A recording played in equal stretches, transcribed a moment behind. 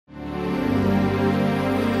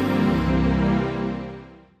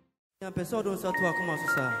Episode on Sato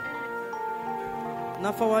Akamasusa.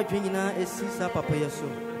 Nafawa Jinina is Sisa Papa Yesu.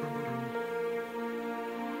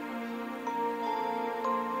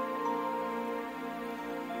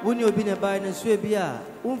 When you be nearby and Swabia,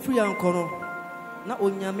 free and Kono, not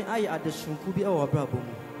Unyami I at the Shunkubi or Brabum.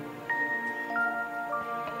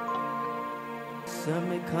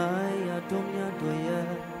 Samekai Adomia Doya.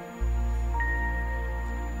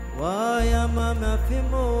 Why am I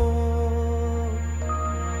Mafimo?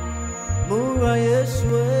 Mura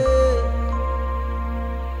Yeswe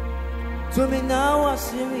to me now I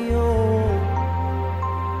see me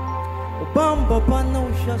Bamba Pano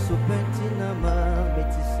Shasu Pentina Ma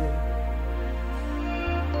Betise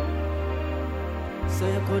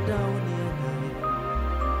Say I go down here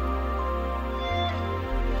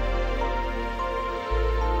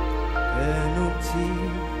Enuti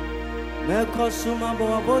Mekosuma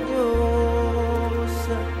Boabodio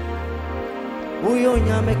Uyo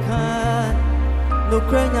nyameka no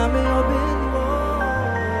krenya me obinwo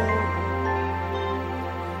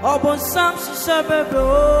Obon sam sisebebo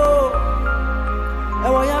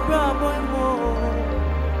Ewo ya bra boy mo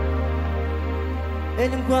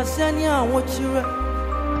Enim kwasani a wo chire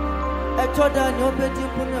Etoda ni obedi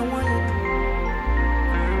po me wan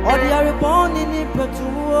Odi are born ni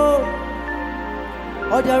petuwo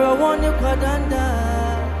Odi are won ni kwadanda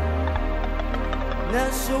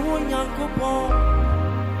Nesu Yankupon,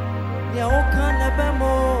 ya okana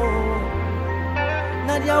bemo,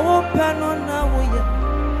 na dia wopano na wuye,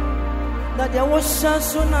 na dia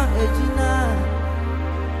woshaso na ejina,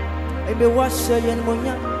 ebe washa yen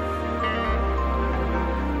monya.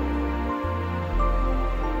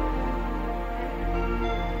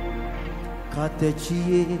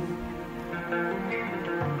 Katechiye.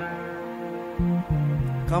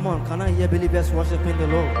 Come on, can I hear believers worshiping the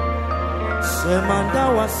Lord? Semanda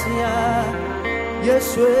wasia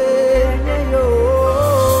Yeswe yo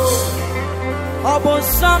Abon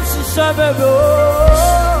sam si sabebo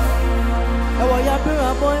Ewa ya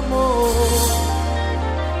bira boy mo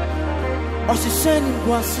Osi seni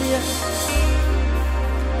wasia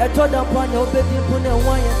Etoda panya obedi pune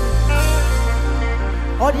wanya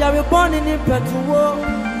Odi are born in petuwo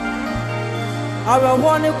Are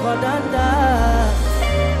one kwadanda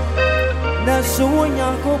Nesu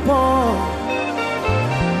Yankupon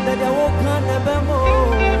Nadia woka nebemo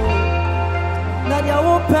Nadia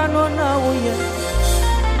wopano na uye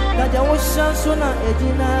Nadia woshanso na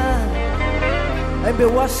ejina Ebe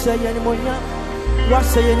washa yeni monya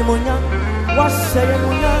Washa yeni monya Washa yeni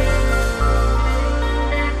monya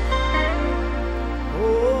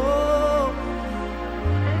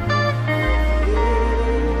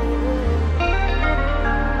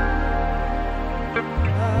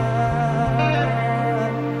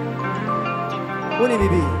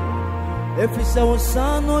Bibi, if it's our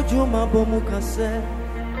son or Juma Bomukase,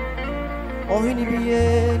 or any be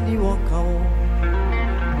any one count,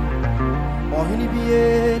 or any be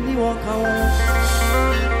any one count,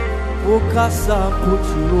 Okasa put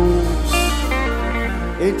you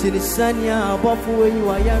into the Sanya above where you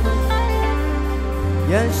are young,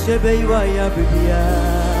 Yanshebe you are Yabia,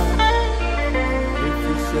 if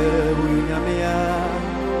you say, Winamia.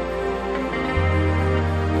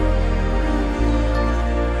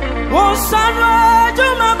 Oh, Sandra, do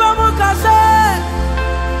my Bamukase.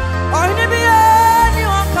 Oh, you be any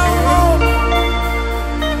one come home.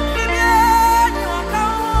 You be any one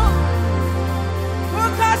come home.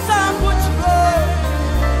 Mukasa put you go.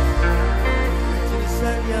 To the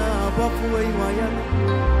Sanya, Bapu, where you are young.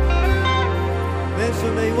 Benso,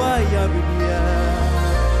 may why Yabia.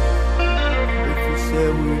 If you say,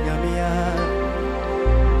 Winamia.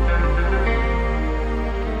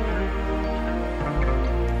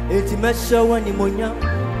 Eti mesha wani monya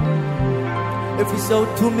If you sell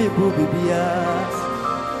to me bubi bias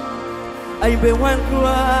I be one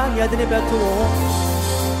crua ya dene beto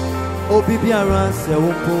O bibi aranse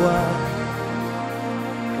umpoa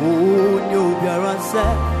O nyo bi aranse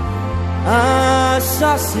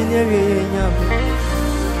Asasine nyame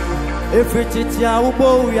Efrititi a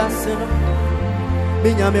ubo yase no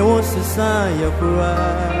Binyame won sesa ya crua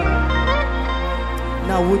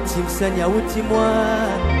Na wutim senya wutimwa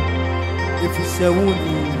If you say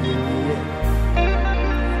wounded,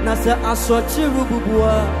 Nasa Aswachi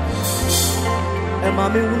Rububua, and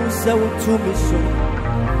Mammy will say to me so.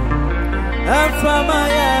 And from my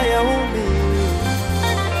eye,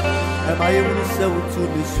 and my will say to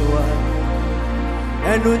me so.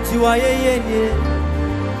 And don't you, I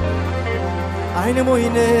know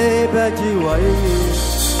in a badgy way.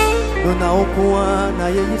 No, now,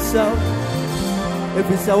 yourself. If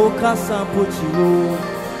it's our casa, put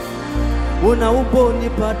you. Una ubo ni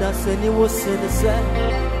pada se ni wo se ni se.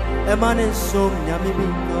 Emane som nyami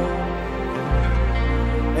bingo.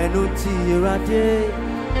 Enuti irade.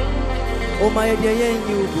 O my dear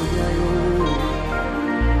you bunyayo.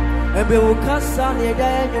 Ebe ukasa ni eda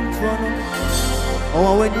enyum tuano. O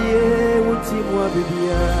when ye wuti mwa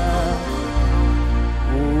bibia.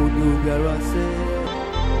 O du garase.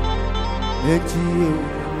 Eti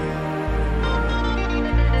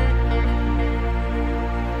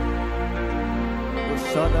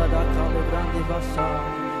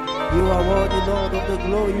you are worthy, Lord of the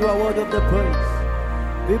glory, you are worthy of the praise.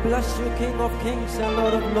 We bless you, King of kings and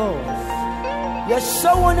Lord of lords. Yes,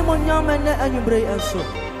 so one monument and you bring us so.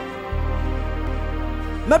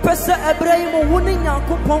 My person Abraham winning your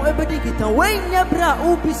coupon every guitar. When your bra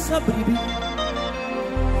ubi sabribi.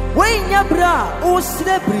 When your bra o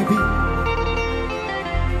celebrity.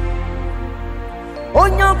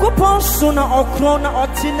 On your coupon sooner or crona or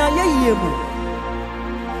tina yemu.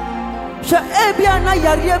 Ebiana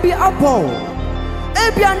Yaribi Abo,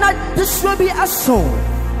 Ebiana Diswabi Asso,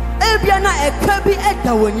 Ebiana Ekabi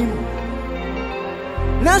Etawanim.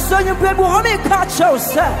 Naso you people, how many catch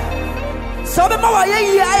yourself? Sabema,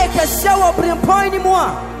 I can sell up in point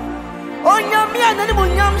anymore. On your man,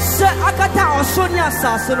 anyone young sir, Akata or Sonia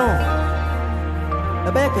Sassano.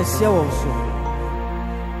 The back is sell also.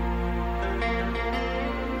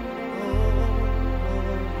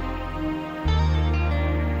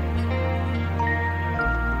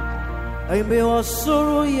 I be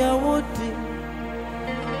osoro ya wodi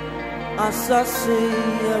asase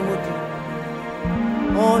ya wodi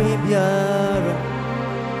o ibiara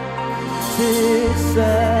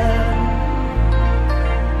tisa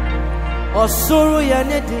osoro ya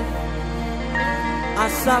nedi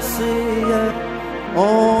asase ya o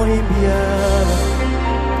ibiara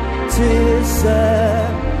tisa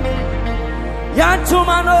ya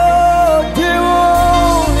tumano diwo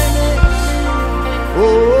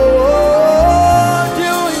oh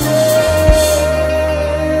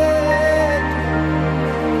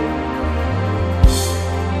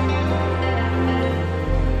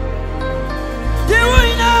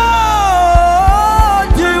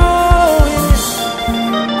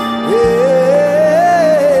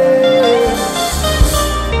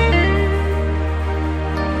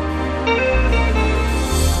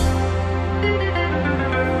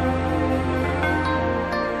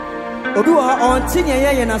on tinya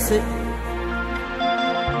ye na se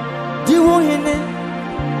diwo hene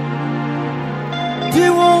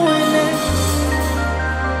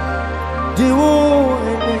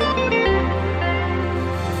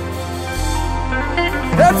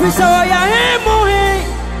efisa ya hemu he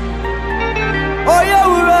oya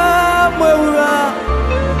wura mwura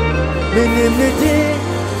minimiti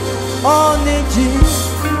oniji.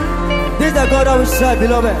 This is the God that we serve,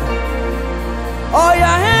 beloved.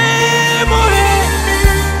 Oya hemu he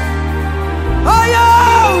oya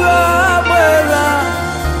wura mwura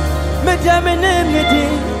minimiti.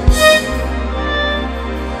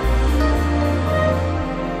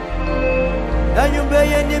 And you be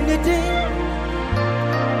in dignity.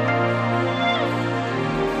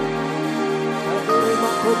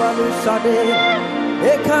 Makobalu Shade,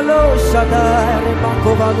 Ekalo Shada,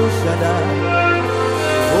 Makobalu Shada.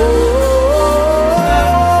 Oh,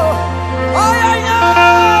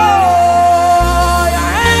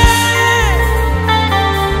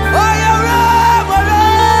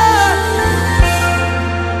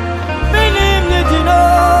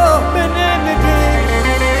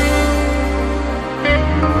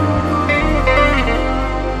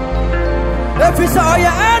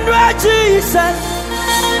 yeah, Jesus,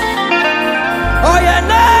 oh yeah,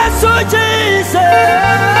 Jesus, oh yeah, Jesus,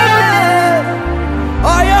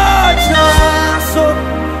 oh yeah, Jesus.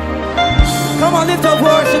 Come on, lift up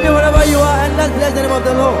worship me wherever you are, and let's bless the name of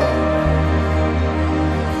the Lord.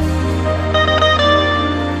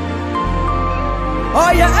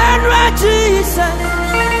 Oh yeah, Jesus,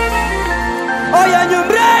 oh yeah, you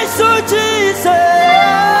embrace Jesus,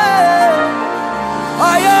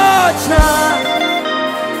 oh yeah, Jesus.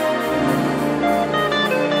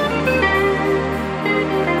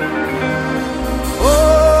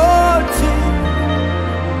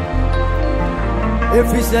 If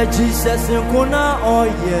we say Jesus in Kuna, oh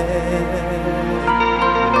yeah,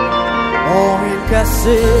 oh in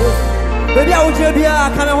Ankaase, baby I would you be a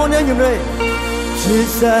kind of one you may.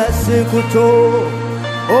 Jesus in Kuto,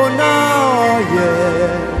 oh now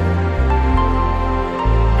yeah,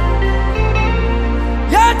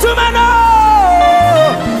 yeah to mano,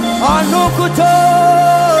 oh no Kuto,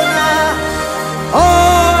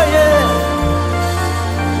 oh yeah,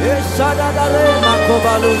 yes Shada Dare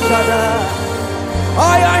Makobalu Shada.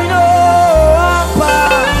 I know.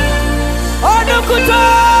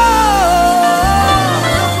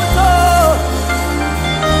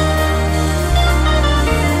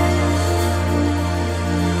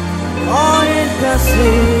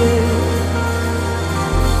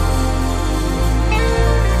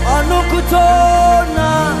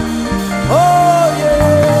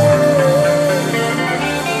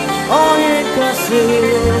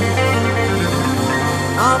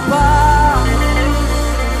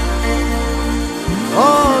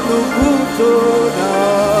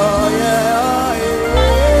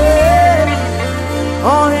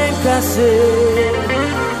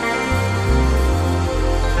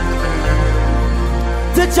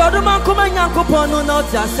 The Jordan come and Yankopono,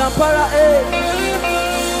 not just Sampara,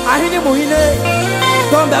 I hear him,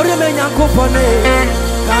 don't bury me, Yankopone,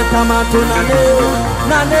 Cantamato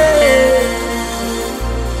Nane.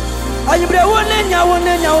 I am the one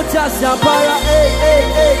in your just Sampara,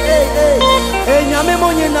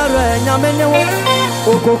 Yamemonina, Yamene,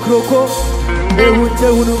 Oko Kroko,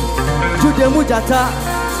 Ewutunu, Judemujata,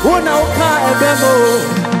 Onaoka Ebemo,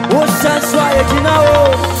 Osanswa Ekinao,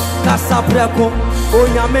 Casapreco,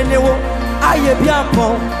 Oyamenewo, Ayebiapo,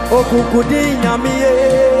 Okukudi Yamie,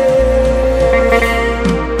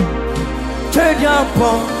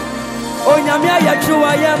 Chediampo, Oyamia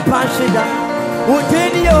Yachua Yam Pashida,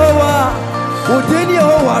 Udini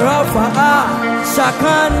Owa Rafa,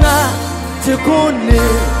 Sakana, Tikuni,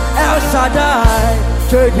 El Shaddai,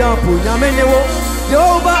 Chediampo, Yamenewo,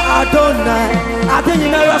 Yoba Adonai,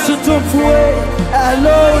 Adonai Rasutumfue,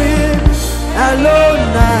 Elohim,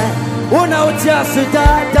 Elonai, Una Utiasi da,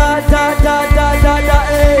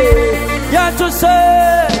 ya to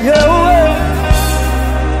say,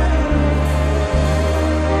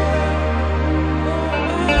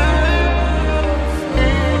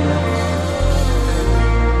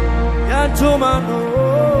 ya to mano.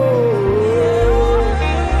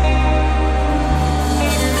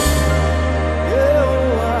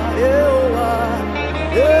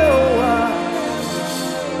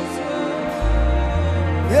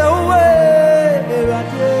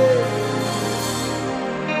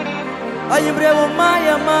 I am brave, my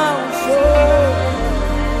mouse.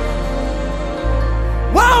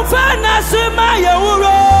 One fantasy, my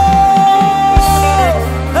euro.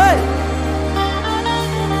 Hey,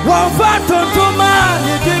 one phantom to man,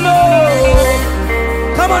 you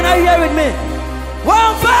know. Come on, are you here with me?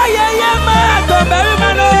 One fire, yeah, man, don't bury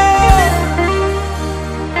my nose.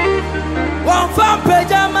 One fan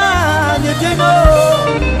pajama, you know.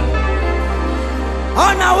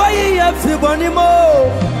 On our way, you have to bonny more.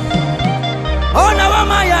 On our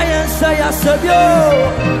Maya and Saya Sabio,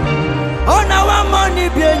 on our money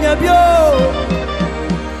being a bio,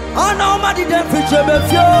 on our money then picture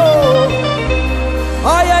of you.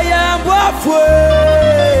 I am waffle.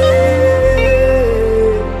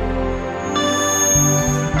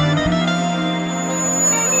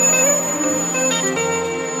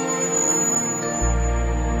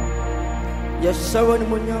 Yes, Sharon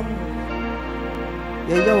Munyam,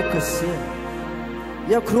 Yokasi,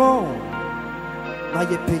 Yakron. Na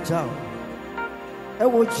ye pejao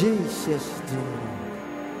ewo Jesus din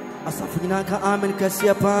asafina ka amen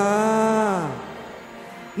kasia pa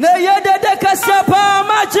ne ye dede kasia pa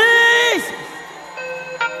ma Jesus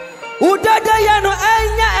udada ya no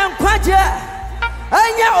enya enkwaje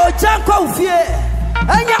enya ojankwa ufie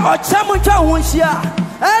enya ochamuntwa honhia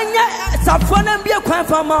enya safona mbie kwan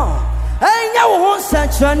fama enya wo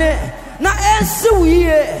honsantrane na ensi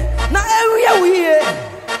wiye na ewiye wiye.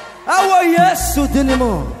 Our yes to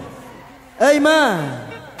dinimo. Amen.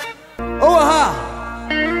 Oh ha.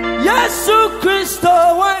 Yes to Christo.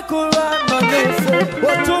 Why could I not listen?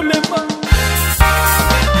 What to me?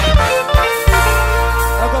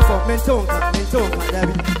 I go for menton,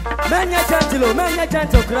 David. Manya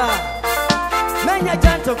gentle cry. Manya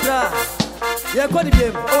gentle cry. Yeah, got the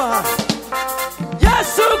game. Oh ha.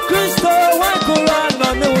 Yes to Christo. Why could I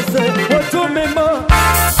not listen? What to me?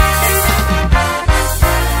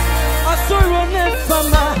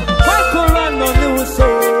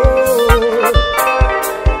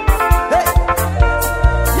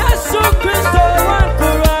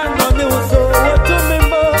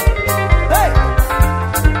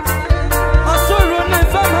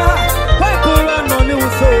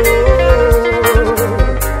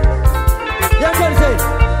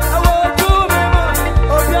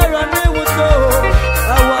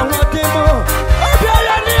 I want